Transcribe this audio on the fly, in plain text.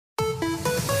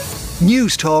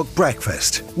News Talk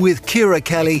Breakfast with Ciara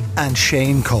Kelly and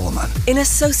Shane Coleman. In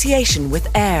association with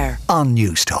AIR on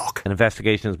News Talk. An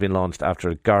investigation has been launched after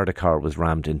a Garda car was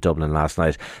rammed in Dublin last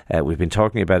night. We've been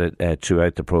talking about it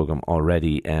throughout the programme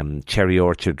already. Cherry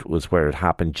Orchard was where it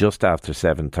happened just after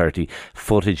 7:30.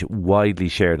 Footage widely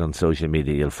shared on social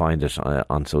media. You'll find it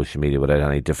on social media without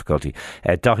any difficulty.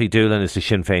 Daithí Doolan is the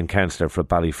Sinn Féin councillor for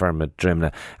Ballyfermot,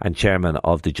 Drimnagh, and chairman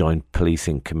of the Joint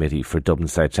Policing Committee for Dublin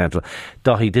South Central.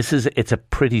 Daithí, it's a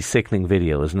pretty sickening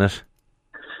video, isn't it?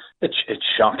 It's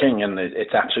shocking, and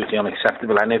it's absolutely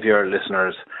unacceptable. Any of your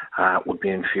listeners would be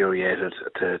infuriated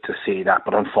to see that,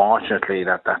 but unfortunately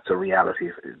that's a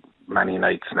reality many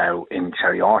nights now in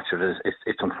Cherry Orchard.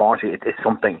 It's unfortunate. It's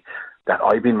something that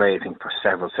I've been raising for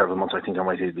several months. I think I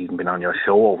might have even been on your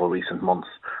show over recent months,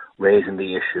 raising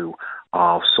the issue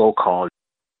of so-called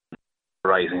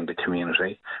rising the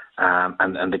community,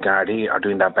 and the Gardaí are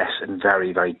doing their best in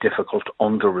very, very difficult,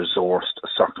 under-resourced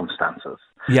circumstances.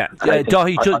 Yeah,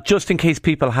 Daithí, just in case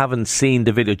people haven't seen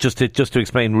the video, just to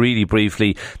explain really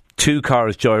briefly, 2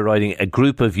 cars joyriding, a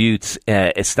group of youths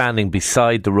is standing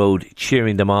beside the road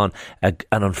cheering them on. An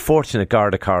unfortunate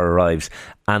Garda car arrives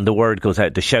and the word goes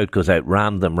out, the shout goes out,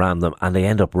 ram them, and they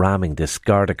end up ramming this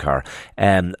Garda car.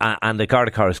 And the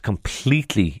Garda car is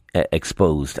completely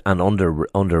exposed and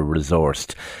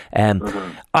under-resourced.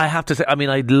 I have to say, I mean,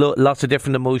 I had lots of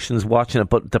different emotions watching it,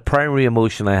 but the primary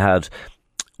emotion I had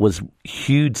was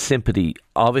huge sympathy,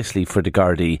 obviously, for the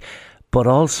Gardaí, but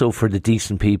also for the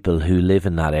decent people who live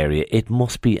in that area. It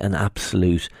must be an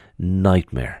absolute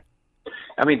nightmare.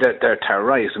 I mean, they're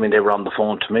terrorised. I mean, they were on the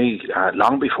phone to me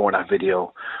long before that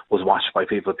video was watched by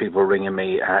people. People were ringing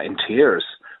me in tears,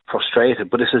 frustrated.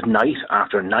 But this is night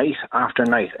after night after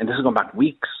night. And this is going back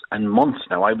weeks and months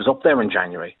now. I was up there in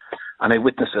January and I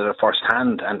witnessed it at first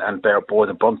hand and bore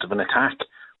the brunt of an attack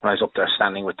when I was up there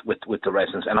standing with the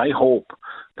residents. And I hope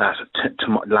that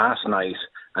last night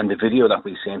and the video that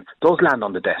we've seen does land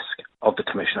on the desk of the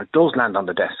Commissioner, does land on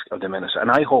the desk of the Minister.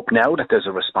 And I hope now that there's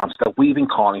a response that we've been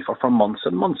calling for months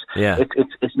and months. Yeah.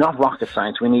 It's not rocket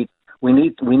science. We need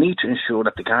to ensure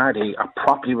that the Gardaí are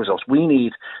properly resourced. We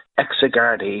need extra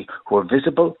Gardaí who are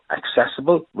visible,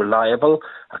 accessible, reliable,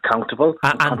 accountable,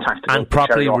 and contactable. And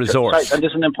properly resourced. And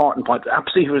this is an important point.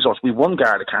 Absolutely resourced. We one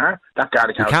Garda car. That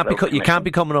Garda car. You can't be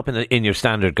coming up in your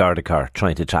standard Garda car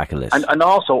trying to tackle this. And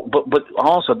also, but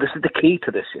also, this is the key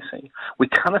to this. You see, we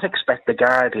cannot expect the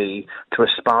Gardaí to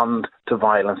respond to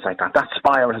violence like that. That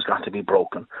spiral has got to be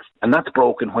broken, and that's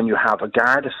broken when you have a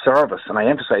Garda service, and I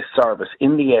emphasise service,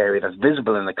 in the area that's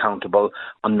visible and accountable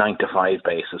on 9-to-5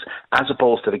 basis, as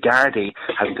opposed to the Gardaí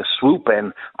having to swoop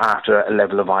in after a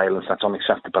level of violence that's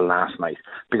unacceptable last night.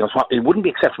 Because it wouldn't be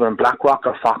acceptable in Blackrock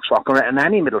or Foxrock or in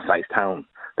any middle-sized town.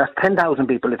 That's 10,000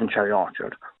 people live in Cherry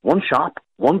Orchard. One shop,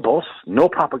 one bus, no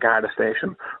proper Garda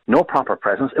station, no proper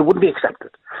presence. It wouldn't be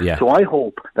accepted. Yeah. So I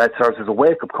hope that serves as a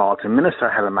wake-up call to Minister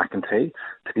Helen McEntee,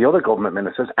 to the other government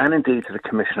ministers, and indeed to the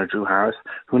Commissioner Drew Harris,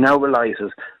 who now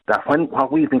realises that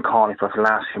what we've been calling for the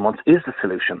last few months is the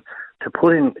solution, to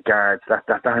put in guards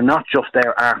that are not just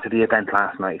there after the event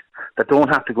last night, that don't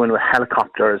have to go in with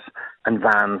helicopters and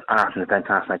vans after the event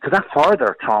last night, because that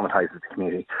further traumatises the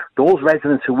community. Those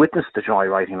residents who witnessed the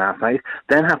joyriding last night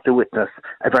then have to witness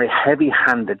a very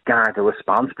heavy-handed Garda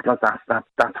response, because that's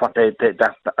how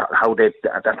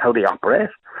they operate.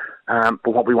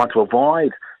 But what we want to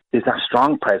avoid is that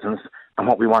strong presence. And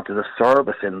what we want is a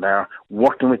service in there,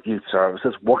 working with youth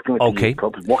services, working with the youth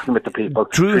clubs, working with the people,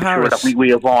 Drew Harris,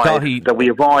 that we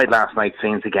avoid last night's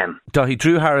scenes again. Daithí,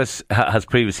 Drew Harris has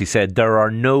previously said there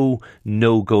are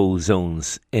no-go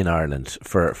zones in Ireland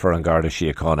for An Garda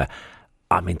Síochána.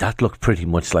 I mean, that looked pretty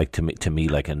much like to me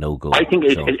like a no-go. I think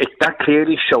that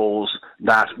clearly shows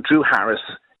that Drew Harris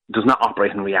does not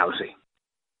operate in reality.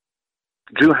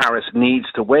 Drew Harris needs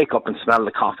to wake up and smell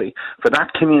the coffee. For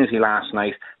that community last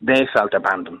night, they felt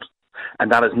abandoned.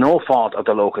 And that is no fault of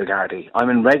the local Gardaí. I'm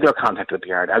in regular contact with the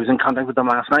Gardaí. I was in contact with them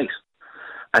last night.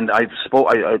 And I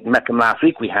met them last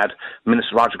week. We had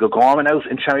Minister Roger O'Gorman out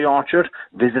in Cherry Orchard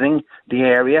visiting the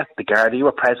area. The Gardaí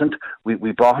were present.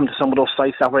 We brought him to some of those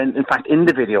sites that were in fact in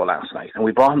the video last night. And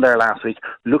we brought him there last week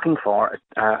looking for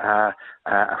a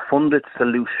funded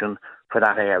solution for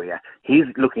that area. He's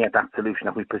looking at that solution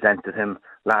that we presented him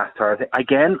last Thursday.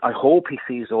 Again, I hope he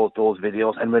sees those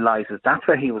videos and realises that's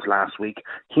where he was last week.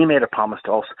 He made a promise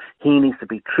to us. He needs to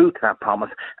be true to that promise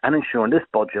and ensure in this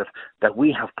budget that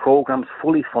we have programmes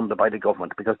fully funded by the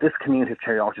government, because this community of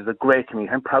Cherry Orchard is a great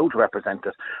community. I'm proud to represent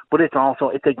it, but it's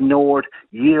ignored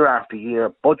year after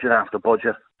year, budget after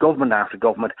budget, government after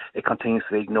government. It continues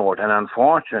to be ignored, and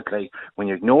unfortunately, when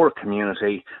you ignore a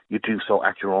community, you do so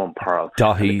at your own peril.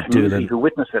 Daithí the community Doolan, who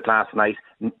witnessed it last night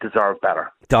deserve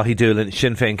better. Daithí Doolan,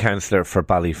 Sinn Féin councillor for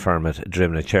Ballyfermot,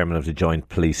 Drimnagh, chairman of the Joint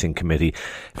Policing Committee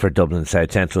for Dublin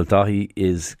South Central. Daithí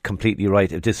is completely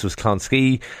right. If this was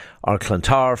Clonskee or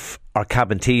Clontarf or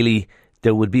Cabinteely,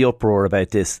 there would be uproar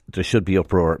about this. There should be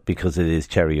uproar because it is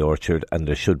Cherry Orchard, and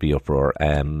there should be uproar.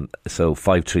 So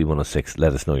 53106,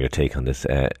 let us know your take on this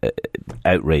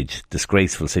outrage,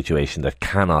 disgraceful situation that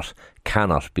cannot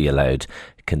be allowed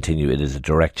to continue. It is a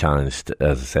direct challenge,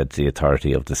 as I said, to the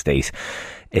authority of the state.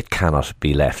 It cannot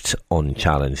be left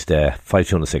unchallenged.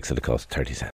 53106 at the cost of 30 cents.